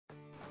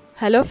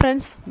Hello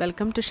friends,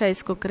 welcome to Shai's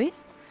Cookery.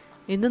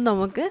 ഇന്ന്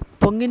നമുക്ക്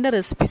പൊങ്ങിന്റെ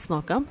recipes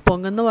നോക്കാം.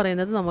 പൊങ്ങെന്ന്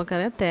പറയുന്നത്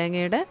നമുക്കറിയാം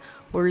തേങ്ങയുടെ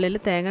ഉള്ളിൽ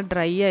തേങ്ങ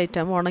ഡ്രൈ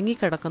ആയിട്ട് ഉണങ്ങി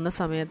കിടക്കുന്ന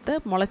സമയത്ത്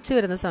മുളച്ചു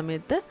വരുന്ന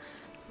സമയത്ത്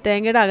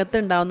തേങ്ങയുടെ അകത്ത്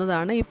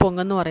ഉണ്ടാവുന്നതാണ് ഈ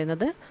പൊങ്ങെന്ന്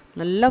പറയുന്നത്.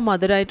 നല്ല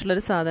മധുരമായിട്ടുള്ള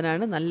ഒരു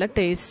സാധനമാണ്, നല്ല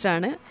ടേസ്റ്റ്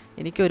ആണ്.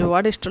 എനിക്ക്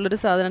ഒരുപാട് ഇഷ്ടമുള്ള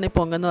ഒരു സാധനമാണ് ഈ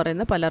പൊങ്ങെന്ന്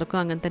പറയുന്നത്.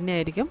 പലർക്കും അങ്ങനെ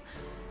തന്നെയായിരിക്കും.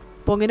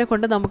 പൊങ്ങിനെ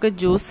കൊണ്ട് നമുക്ക്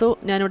ജ്യൂസ്,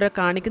 ഞാനിവിടെ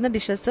കാണിക്കുന്ന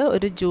ഡിഷസ്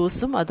ഒരു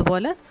ജ്യൂസും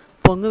അതുപോലെ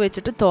പൊങ്ങ്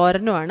വെച്ചിട്ട്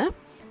തോരനുമാണ്.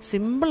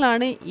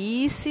 സിമ്പിളാണ്,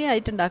 ഈസി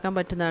ആയിട്ട് ഉണ്ടാക്കാൻ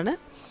പറ്റുന്നതാണ്.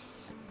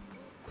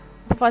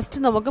 അപ്പോൾ ഫസ്റ്റ്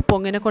നമുക്ക്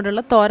പൊങ്ങിനെ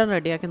കൊണ്ടുള്ള തോരൻ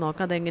റെഡിയാക്കി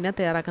നോക്കാം. അതെങ്ങനെയാണ്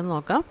തയ്യാറാക്കുന്നത്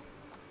നോക്കാം.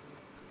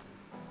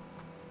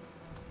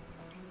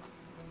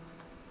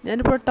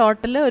 ഞാനിപ്പോൾ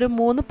ടോട്ടൽ ഒരു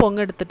 3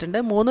 പൊങ്ങ് എടുത്തിട്ടുണ്ട്,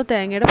 3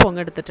 തേങ്ങയുടെ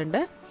പൊങ്ങ്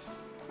എടുത്തിട്ടുണ്ട്.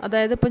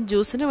 അതായത് ഇപ്പം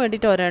ജ്യൂസിന്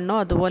വേണ്ടിയിട്ട് ഒരെണ്ണം,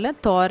 അതുപോലെ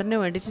തോരന്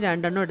വേണ്ടിയിട്ട്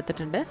 2 എണ്ണം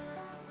എടുത്തിട്ടുണ്ട്.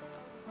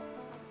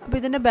 അപ്പോൾ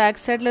ഇതിൻ്റെ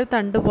ബാക്ക് സൈഡിലൊരു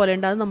തണ്ട് പോലെ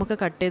ഉണ്ട്, അത് നമുക്ക്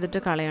കട്ട്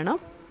ചെയ്തിട്ട് കളയണം.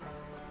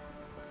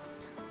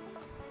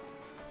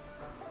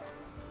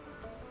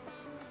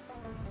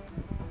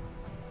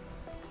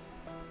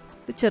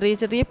 ചെറിയ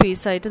ചെറിയ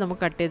പീസായിട്ട്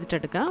നമുക്ക് കട്ട്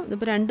ചെയ്തിട്ടെടുക്കാം.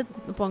 ഇതിപ്പോൾ 2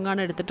 പൊങ്ങാണ്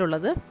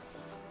എടുത്തിട്ടുള്ളത്.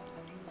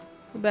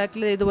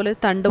 ബാക്കിൽ ഇതുപോലെ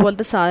തണ്ട്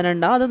പോലത്തെ സാധനം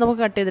ഉണ്ടാവും, അത്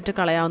നമുക്ക് കട്ട് ചെയ്തിട്ട്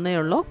കളയാവുന്നേ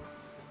ഉള്ളൂ.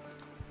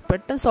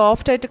 പെട്ടെന്ന്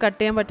സോഫ്റ്റായിട്ട് കട്ട്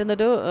ചെയ്യാൻ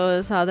പറ്റുന്നൊരു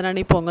സാധനമാണ്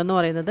ഈ പൊങ്ങെന്ന്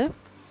പറയുന്നത്.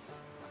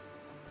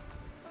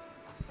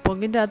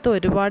 പൊങ്ങിൻ്റെ അകത്ത്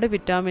ഒരുപാട്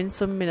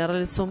വിറ്റാമിൻസും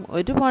മിനറൽസും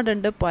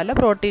ഒരുപാടുണ്ട്, പല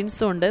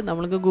പ്രോട്ടീൻസും ഉണ്ട്.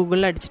 നമ്മൾക്ക്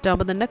ഗൂഗിളിൽ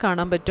അടിച്ചിട്ടാകുമ്പോൾ തന്നെ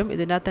കാണാൻ പറ്റും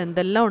ഇതിൻ്റെ അകത്ത്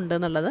എന്തെല്ലാം ഉണ്ട്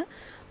എന്നുള്ളത്.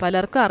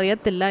 പലർക്കും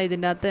അറിയത്തില്ല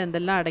ഇതിൻ്റെ അകത്ത്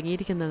എന്തെല്ലാം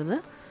അടങ്ങിയിരിക്കുന്നതെന്ന്.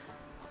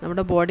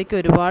 നമ്മുടെ ബോഡിക്ക്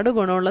ഒരുപാട്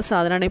ഗുണമുള്ള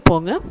സാധനമാണ് ഈ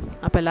പൊങ്ങ്.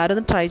 അപ്പോൾ എല്ലാവരും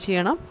ഒന്ന് ട്രൈ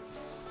ചെയ്യണം.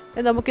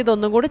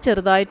 നമുക്കിതൊന്നും കൂടി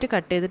ചെറുതായിട്ട്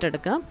കട്ട്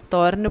ചെയ്തിട്ടെടുക്കാം.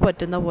 തോരന്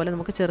പറ്റുന്ന പോലെ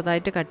നമുക്ക്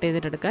ചെറുതായിട്ട് കട്ട്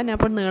ചെയ്തിട്ടെടുക്കാം. ഞാൻ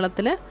ഇപ്പോൾ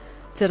നീളത്തിൽ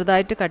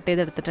ചെറുതായിട്ട് കട്ട്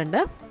ചെയ്തെടുത്തിട്ടുണ്ട്.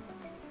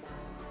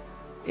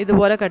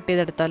 ഇതുപോലെ കട്ട്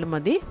ചെയ്തെടുത്താലും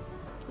മതി.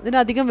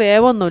 ഇതിനധികം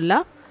വേവൊന്നുമില്ല,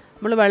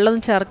 നമ്മൾ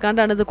വെള്ളമൊന്നും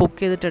ചേർക്കാണ്ടാണ് ഇത്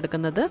കുക്ക്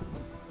ചെയ്തിട്ടെടുക്കുന്നത്.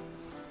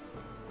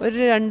 ഒരു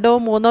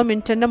 2-3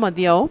 മിനിറ്റ് തന്നെ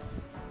മതിയാവും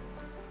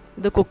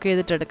ഇത് കുക്ക്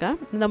ചെയ്തിട്ടെടുക്കാം.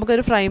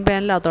 നമുക്കൊരു ഫ്രൈ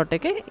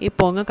പാനിലകത്തോട്ടേക്ക് ഈ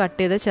പൊങ്ങ് കട്ട്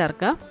ചെയ്ത്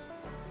ചേർക്കാം.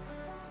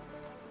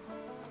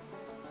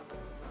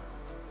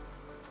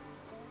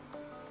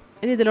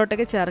 ഇനി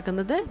ഇതിലോട്ടൊക്കെ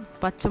ചേർക്കുന്നത്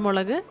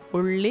പച്ചമുളക്,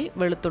 ഉള്ളി,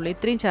 വെളുത്തുള്ളി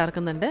ഇത്രയും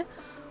ചേർക്കുന്നുണ്ട്.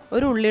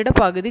 ഒരു ഉള്ളിയുടെ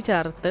പകുതി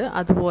ചേർത്ത്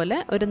അതുപോലെ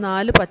ഒരു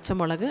 4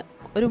 പച്ചമുളക്,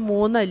 ഒരു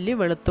 3 അല്ലി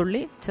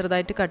വെളുത്തുള്ളി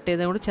ചെറുതായിട്ട് കട്ട്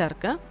ചെയ്തും കൂടി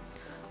ചേർക്കുക.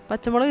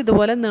 പച്ചമുളക്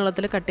ഇതുപോലെ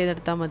നീളത്തിൽ കട്ട്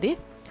ചെയ്തെടുത്താൽ മതി.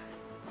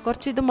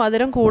 കുറച്ച് ഇത്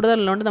മധുരം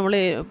കൂടുതലുള്ളതുകൊണ്ട് നമ്മൾ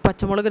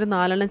പച്ചമുളക് ഒരു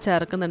 4 എണ്ണം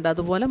ചേർക്കുന്നുണ്ട്.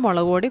 അതുപോലെ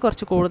മുളക് പൊടി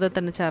കുറച്ച് കൂടുതൽ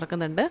തന്നെ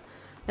ചേർക്കുന്നുണ്ട്,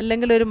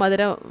 അല്ലെങ്കിൽ ഒരു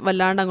മധുരം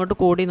വല്ലാണ്ട് അങ്ങോട്ട്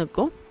കൂടി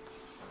നിൽക്കും.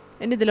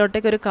 ഇനി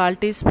ഇതിലോട്ടേക്ക് ഒരു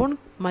 1/4 ടീസ്പൂൺ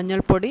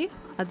മഞ്ഞൾപ്പൊടി,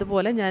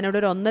 അതുപോലെ ഞാനിവിടെ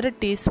ഒരു 1.5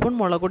 ടീസ്പൂൺ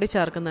മുളക് പൊടി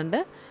ചേർക്കുന്നുണ്ട്.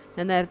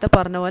 ഞാൻ നേരത്തെ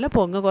പറഞ്ഞ പോലെ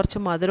പൊങ്ങ് കുറച്ച്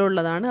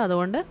മധുരമുള്ളതാണ്,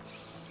 അതുകൊണ്ട്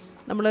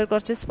നമ്മൾ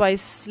കുറച്ച്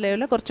സ്പൈസ്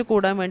ലെവൽ കുറച്ച്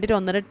കൂടാൻ വേണ്ടിയിട്ട്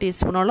 1.5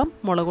 ടീസ്പൂണോളം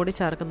മുളക് പൊടി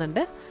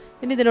ചേർക്കുന്നുണ്ട്.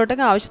 ഇനി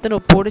ഇതിലോട്ടൊക്കെ ആവശ്യത്തിന്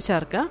ഉപ്പ് കൂടി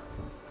ചേർക്കുക.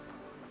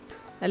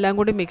 എല്ലാം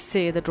കൂടി മിക്സ്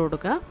ചെയ്തിട്ട്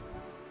കൊടുക്കുക.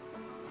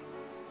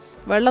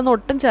 വെള്ളം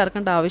ഒട്ടും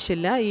ചേർക്കേണ്ട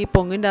ആവശ്യമില്ല. ഈ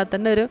പൊങ്ങിൻ്റെ അകത്ത്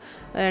തന്നെ ഒരു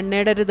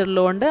എണ്ണയുടെ ഒരു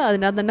ഇതുള്ളതുകൊണ്ട്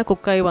അതിനകത്ത് തന്നെ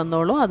കുക്കായി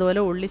വന്നോളും.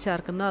 അതുപോലെ ഉള്ളി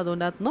ചേർക്കുന്ന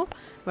അതുകൊണ്ട് അകത്തുനിന്നും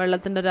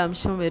വെള്ളത്തിൻ്റെ ഒരു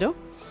അംശം വരും.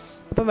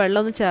 അപ്പോൾ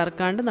വെള്ളമൊന്നും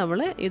ചേർക്കാണ്ട് നമ്മൾ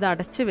ഇത്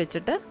അടച്ച്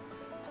വെച്ചിട്ട്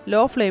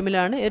ലോ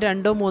ഫ്ലെയിമിലാണ്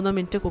 2-3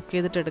 മിനിറ്റ് കുക്ക്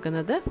ചെയ്തിട്ട്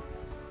എടുക്കുന്നത്.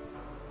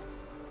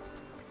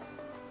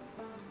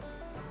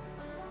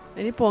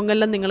 ഇനി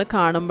പൊങ്ങെല്ലാം നിങ്ങൾ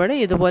കാണുമ്പോൾ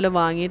ഇതുപോലെ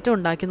വാങ്ങിയിട്ട്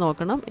ഉണ്ടാക്കി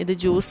നോക്കണം. ഇത്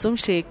ജ്യൂസും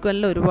ഷേക്കും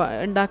എല്ലാം ഒരുപാട്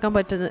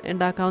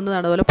ഉണ്ടാക്കാവുന്നതാണ്.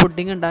 അതുപോലെ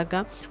പുഡിങ്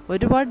ഉണ്ടാക്കാം.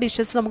 ഒരുപാട്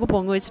ഡിഷസ് നമുക്ക്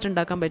പൊങ്ങ് വെച്ചിട്ട്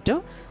ഉണ്ടാക്കാൻ പറ്റും.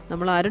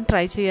 നമ്മൾ ആരും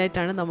ട്രൈ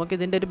ചെയ്യായിട്ടാണ്,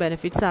 നമുക്കിതിൻ്റെ ഒരു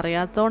ബെനിഫിറ്റ്സ്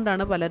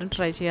അറിയാത്തതുകൊണ്ടാണ് പലരും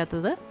ട്രൈ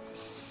ചെയ്യാത്തത്.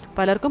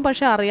 പലർക്കും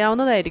പക്ഷേ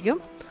അറിയാവുന്നതായിരിക്കും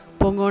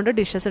പൊങ്ങ് കൊണ്ട്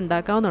ഡിഷസ്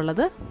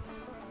ഉണ്ടാക്കാമെന്നുള്ളത്.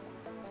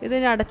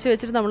 ഇതിനെ അടച്ച്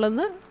വെച്ചിട്ട്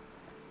നമ്മളൊന്ന്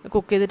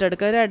കുക്ക് ചെയ്തിട്ട്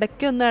എടുക്കുക. ഒരു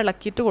ഇടയ്ക്ക് ഒന്ന്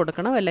ഇളക്കിയിട്ട്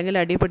കൊടുക്കണം, അല്ലെങ്കിൽ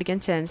അടി പിടിക്കാൻ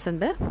ചാൻസ്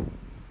ഉണ്ട്.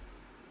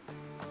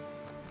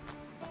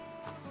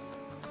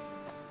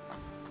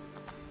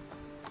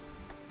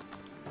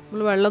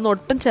 നമ്മൾ വെള്ളമൊന്നും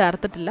ഒട്ടും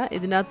ചേർത്തിട്ടില്ല.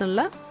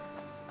 ഇതിനകത്തുള്ള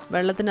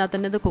വെള്ളത്തിനകത്ത്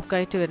തന്നെ ഇത്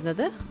കുക്കായിട്ട്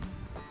വരുന്നത്.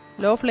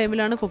 ലോ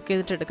ഫ്ലെയിമിലാണ് കുക്ക്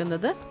ചെയ്തിട്ട്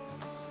എടുക്കുന്നത്.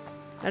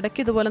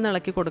 ഇടയ്ക്ക് ഇതുപോലെ ഒന്ന്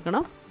ഇളക്കി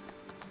കൊടുക്കണം.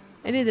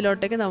 ഇനി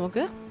ഇതിലോട്ടേക്ക്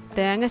നമുക്ക്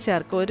തേങ്ങ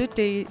ചേർക്കുക. ഒരു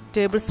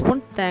ടേബിൾ സ്പൂൺ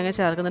തേങ്ങ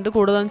ചേർക്കുന്നുണ്ട്.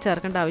 കൂടുതലൊന്നും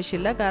ചേർക്കേണ്ട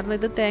ആവശ്യമില്ല, കാരണം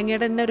ഇത്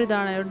തേങ്ങയുടെ തന്നെ ഒരു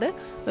ഇതായതുകൊണ്ട്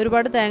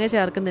ഒരുപാട് തേങ്ങ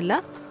ചേർക്കുന്നില്ല.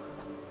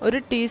 ഒരു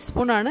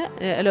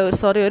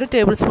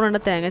ടേബിൾ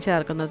സ്പൂണാണ് തേങ്ങ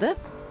ചേർക്കുന്നത്.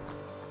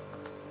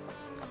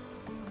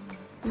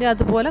 ഇനി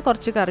അതുപോലെ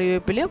കുറച്ച്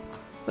കറിവേപ്പിലയും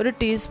ഒരു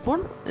ടീസ്പൂൺ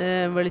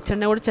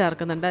വെളിച്ചെണ്ണ കൂടി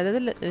ചേർക്കുന്നുണ്ട്.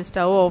 അതായത്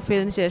സ്റ്റൗ ഓഫ്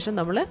ചെയ്തതിന് ശേഷം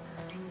നമ്മൾ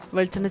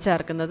വെളിച്ചെണ്ണ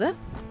ചേർക്കുന്നത്.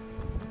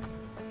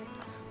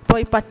 അപ്പോൾ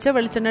ഈ പച്ച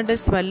വെളിച്ചെണ്ണയുടെ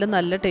സ്മെല്ല്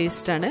നല്ല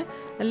ടേസ്റ്റാണ്.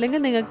 അല്ലെങ്കിൽ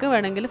നിങ്ങൾക്ക്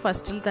വേണമെങ്കിൽ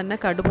ഫസ്റ്റിൽ തന്നെ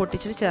കടു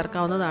പൊട്ടിച്ചിട്ട്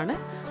ചേർക്കാവുന്നതാണ്.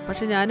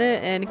 പക്ഷേ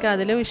എനിക്ക്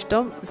അതിലും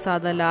ഇഷ്ടം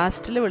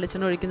ലാസ്റ്റിൽ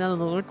വെളിച്ചെണ്ണ ഒഴിക്കുന്നതാണ്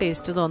ഒന്നുകൂടി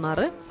ടേസ്റ്റ്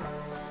തോന്നാറ്.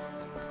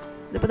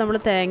 ഇതിപ്പോൾ നമ്മൾ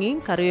തേങ്ങയും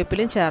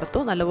കറിവേപ്പിലയും ചേർത്തു,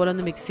 നല്ലപോലെ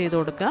ഒന്ന് മിക്സ് ചെയ്ത്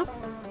കൊടുക്കുക.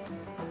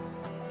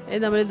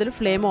 നമ്മളിതിൽ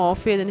ഫ്ലെയിം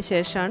ഓഫ് ചെയ്തതിന്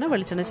ശേഷമാണ്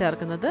വെളിച്ചെണ്ണ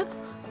ചേർക്കുന്നത്.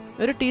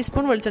 ഒരു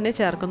ടീസ്പൂൺ വെളിച്ചെണ്ണയെ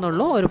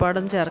ചേർക്കുന്നുള്ളൂ,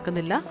 ഒരുപാടൊന്നും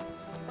ചേർക്കുന്നില്ല.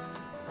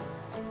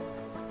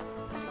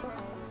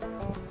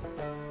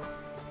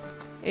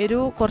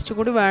 എരിവ്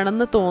കുറച്ചുകൂടി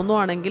വേണമെന്ന്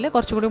തോന്നുവാണെങ്കിൽ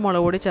കുറച്ചുകൂടി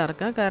മുളക് പൊടി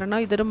ചേർക്കുക. കാരണം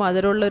ഇതൊരു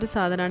മധുരമുള്ളൊരു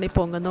സാധനമാണ് ഈ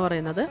പൊങ്ങെന്ന്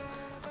പറയുന്നത്.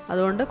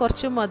 അതുകൊണ്ട്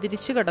കുറച്ച്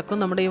മധുരിച്ച് കിടക്കും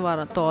നമ്മുടെ ഈ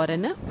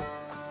തോരന്.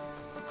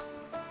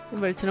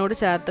 വെളിച്ചെണ്ണയോട്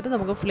ചേർത്തിട്ട്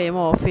നമുക്ക് ഫ്ലെയിം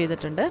ഓഫ്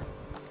ചെയ്തിട്ടുണ്ട്.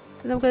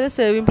 നമുക്കത്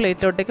സെർവിങ്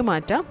പ്ലേറ്റിലോട്ടേക്ക്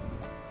മാറ്റാം.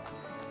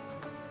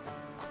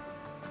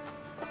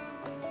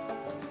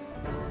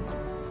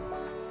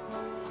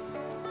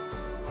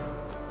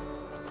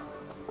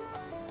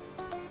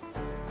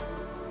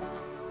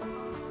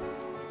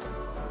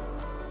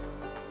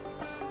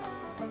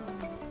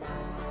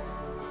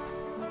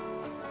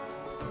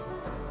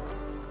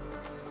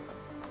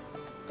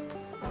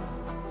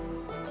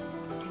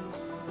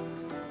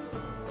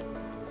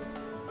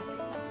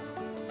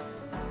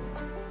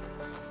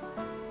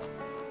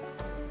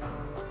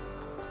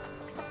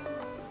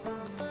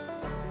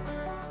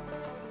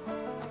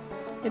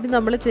 ഇനി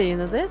നമ്മൾ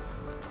ചെയ്യുന്നത്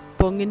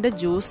പൊങ്ങിൻ്റെ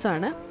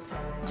ജ്യൂസാണ്.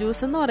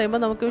 ജ്യൂസ് എന്ന് പറയുമ്പോൾ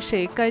നമുക്ക്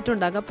ഷേക്കായിട്ടും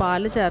ഉണ്ടാക്കാം,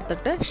 പാല്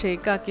ചേർത്തിട്ട്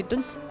ഷേക്കാക്കിയിട്ടും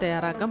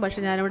തയ്യാറാക്കാം.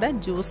 പക്ഷേ ഞാനിവിടെ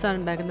ജ്യൂസാണ്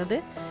ഉണ്ടാക്കുന്നത്.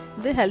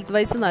 ഇത് ഹെൽത്ത്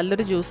വൈസ്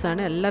നല്ലൊരു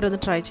ജ്യൂസാണ്, എല്ലാവരും ഒന്ന്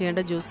ട്രൈ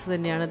ചെയ്യേണ്ട ജ്യൂസ്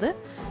തന്നെയാണിത്.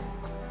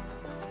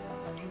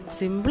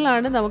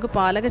 സിമ്പിളാണ്, നമുക്ക്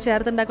പാലൊക്കെ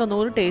ചേർത്തുണ്ടാക്കാൻ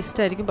ഒന്നുകൂടി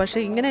ടേസ്റ്റ് ആയിരിക്കും.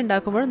 പക്ഷേ ഇങ്ങനെ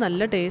ഉണ്ടാക്കുമ്പോൾ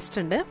നല്ല ടേസ്റ്റ്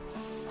ഉണ്ട്.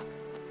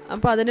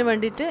 അപ്പോൾ അതിന്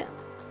വേണ്ടിയിട്ട്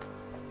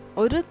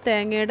ഒരു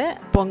തേങ്ങയുടെ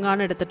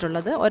പൊങ്ങാണ്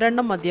എടുത്തിട്ടുള്ളത്.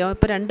 ഒരെണ്ണം മതിയാവും.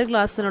 ഇപ്പോൾ 2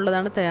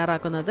 ഗ്ലാസ്സിനുള്ളതാണ്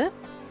തയ്യാറാക്കുന്നത്.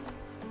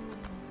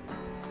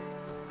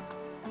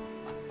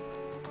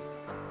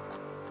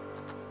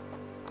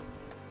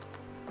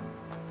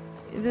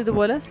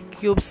 ഇതുപോലെ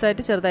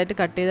ക്യൂബ്സായിട്ട് ചെറുതായിട്ട്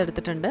കട്ട്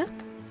ചെയ്തെടുത്തിട്ടുണ്ട്.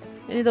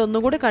 ഇനി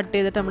ഇതൊന്നും കൂടി കട്ട്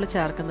ചെയ്തിട്ട് നമ്മൾ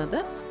ചേർക്കുന്നത്.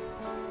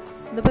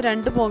 ഇതിപ്പോൾ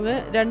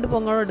 2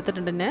 പൊങ്ങോളം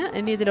എടുത്തിട്ടുണ്ട്.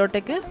 ഇനി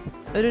ഇതിലോട്ടേക്ക്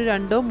ഒരു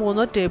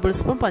 2-3 ടേബിൾ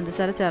സ്പൂൺ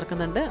പഞ്ചസാര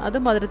ചേർക്കുന്നുണ്ട്. അത്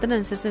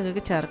മധുരത്തിനനുസരിച്ച്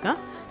നിങ്ങൾക്ക് ചേർക്കാം.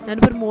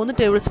 ഞാനിപ്പോൾ ഒരു 3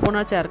 ടേബിൾ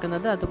സ്പൂണാണ്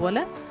ചേർക്കുന്നത്.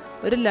 അതുപോലെ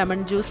ഒരു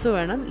ലെമൺ ജ്യൂസ്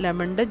വേണം,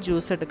 ലെമണിൻ്റെ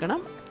ജ്യൂസ് എടുക്കണം.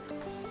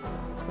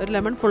 ഒരു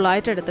ലെമൺ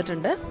ഫുള്ളായിട്ട്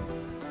എടുത്തിട്ടുണ്ട്.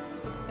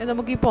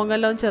 നമുക്ക് ഈ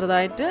പൊങ്ങെല്ലാം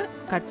ചെറുതായിട്ട്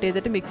കട്ട്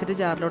ചെയ്തിട്ട് മിക്സിയുടെ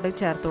ജാറിലോട്ടേക്ക്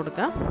ചേർത്ത്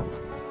കൊടുക്കാം.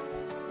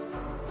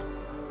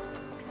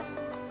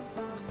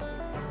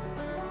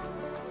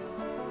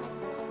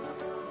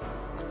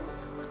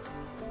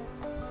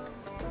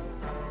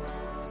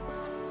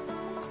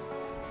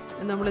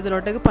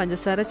 നമ്മളിതിലോട്ടേക്ക്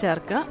പഞ്ചസാര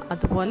ചേർക്കുക.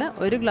 അതുപോലെ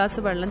 1 ഗ്ലാസ്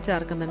വെള്ളം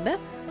ചേർക്കുന്നുണ്ട്.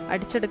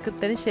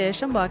 അടിച്ചെടുത്തതിന്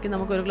ശേഷം ബാക്കി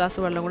നമുക്ക് 1 ഗ്ലാസ്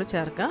വെള്ളം കൂടി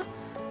ചേർക്കാം,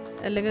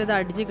 അല്ലെങ്കിൽ ഇത്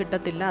അടിഞ്ഞ്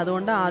കിട്ടത്തില്ല.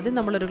 അതുകൊണ്ട് ആദ്യം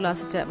നമ്മൾ 1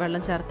 ഗ്ലാസ്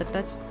വെള്ളം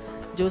ചേർത്തിട്ട്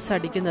ജ്യൂസ്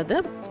അടിക്കുന്നത്.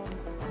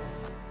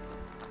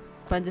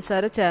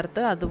 പഞ്ചസാര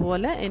ചേർത്ത്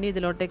അതുപോലെ ഇനി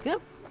ഇതിലോട്ടേക്ക്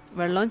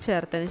വെള്ളവും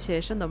ചേർത്തതിന്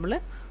ശേഷം നമ്മൾ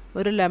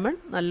ഒരു ലെമൺ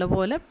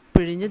നല്ലപോലെ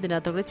പിഴിഞ്ഞ്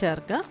ഇതിനകത്തോടെ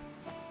ചേർക്കുക.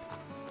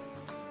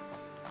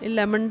 ഈ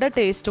ലെമണിൻ്റെ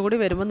ടേസ്റ്റ് കൂടി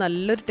വരുമ്പോൾ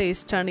നല്ലൊരു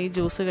ടേസ്റ്റാണ് ഈ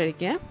ജ്യൂസ്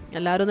കഴിക്കാൻ.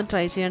 എല്ലാവരും ഒന്ന്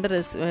ട്രൈ ചെയ്യേണ്ട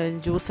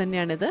ജ്യൂസ്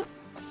തന്നെയാണിത്.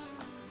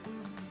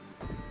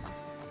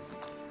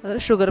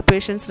 അതുപോലെ ഷുഗർ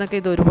പേഷ്യൻസിനൊക്കെ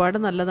ഇത് ഒരുപാട്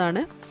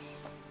നല്ലതാണ്.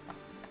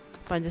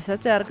 പഞ്ചസാര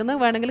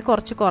ചേർക്കുന്നത് വേണമെങ്കിൽ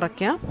കുറച്ച്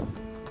കുറയ്ക്കാം.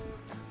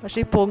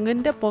 പക്ഷേ ഈ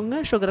പൊങ്ങ്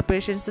ഷുഗർ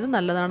പേഷ്യൻസിന്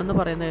നല്ലതാണെന്ന്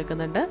പറയുന്നത്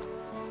കേൾക്കുന്നുണ്ട്.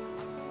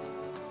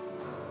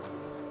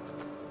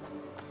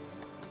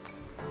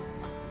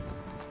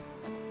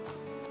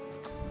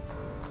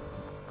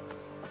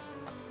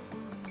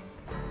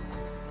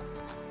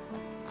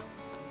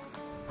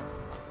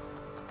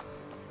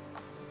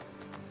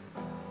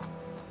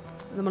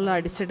 നമ്മൾ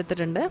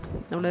അടിച്ചെടുത്തിട്ടുണ്ട്.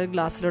 നമ്മൾ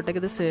ഗ്ലാസ്സിലോട്ടേക്ക്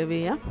ഇത് സെർവ്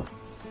ചെയ്യാം.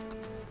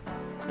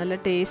 നല്ല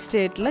ടേസ്റ്റി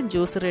ആയിട്ടുള്ള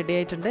ജ്യൂസ് റെഡി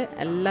ആയിട്ടുണ്ട്.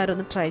 എല്ലാവരും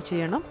ഒന്ന് ട്രൈ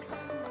ചെയ്യണം.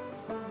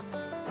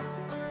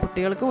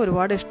 കുട്ടികൾക്കും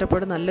ഒരുപാട്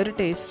ഇഷ്ടപ്പെടും, നല്ലൊരു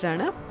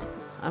ടേസ്റ്റാണ്.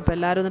 അപ്പോൾ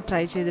എല്ലാവരും ഒന്ന്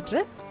ട്രൈ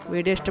ചെയ്തിട്ട്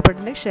വീഡിയോ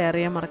ഇഷ്ടപ്പെട്ടിട്ടുണ്ടെങ്കിൽ ഷെയർ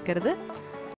ചെയ്യാൻ മറക്കരുത്.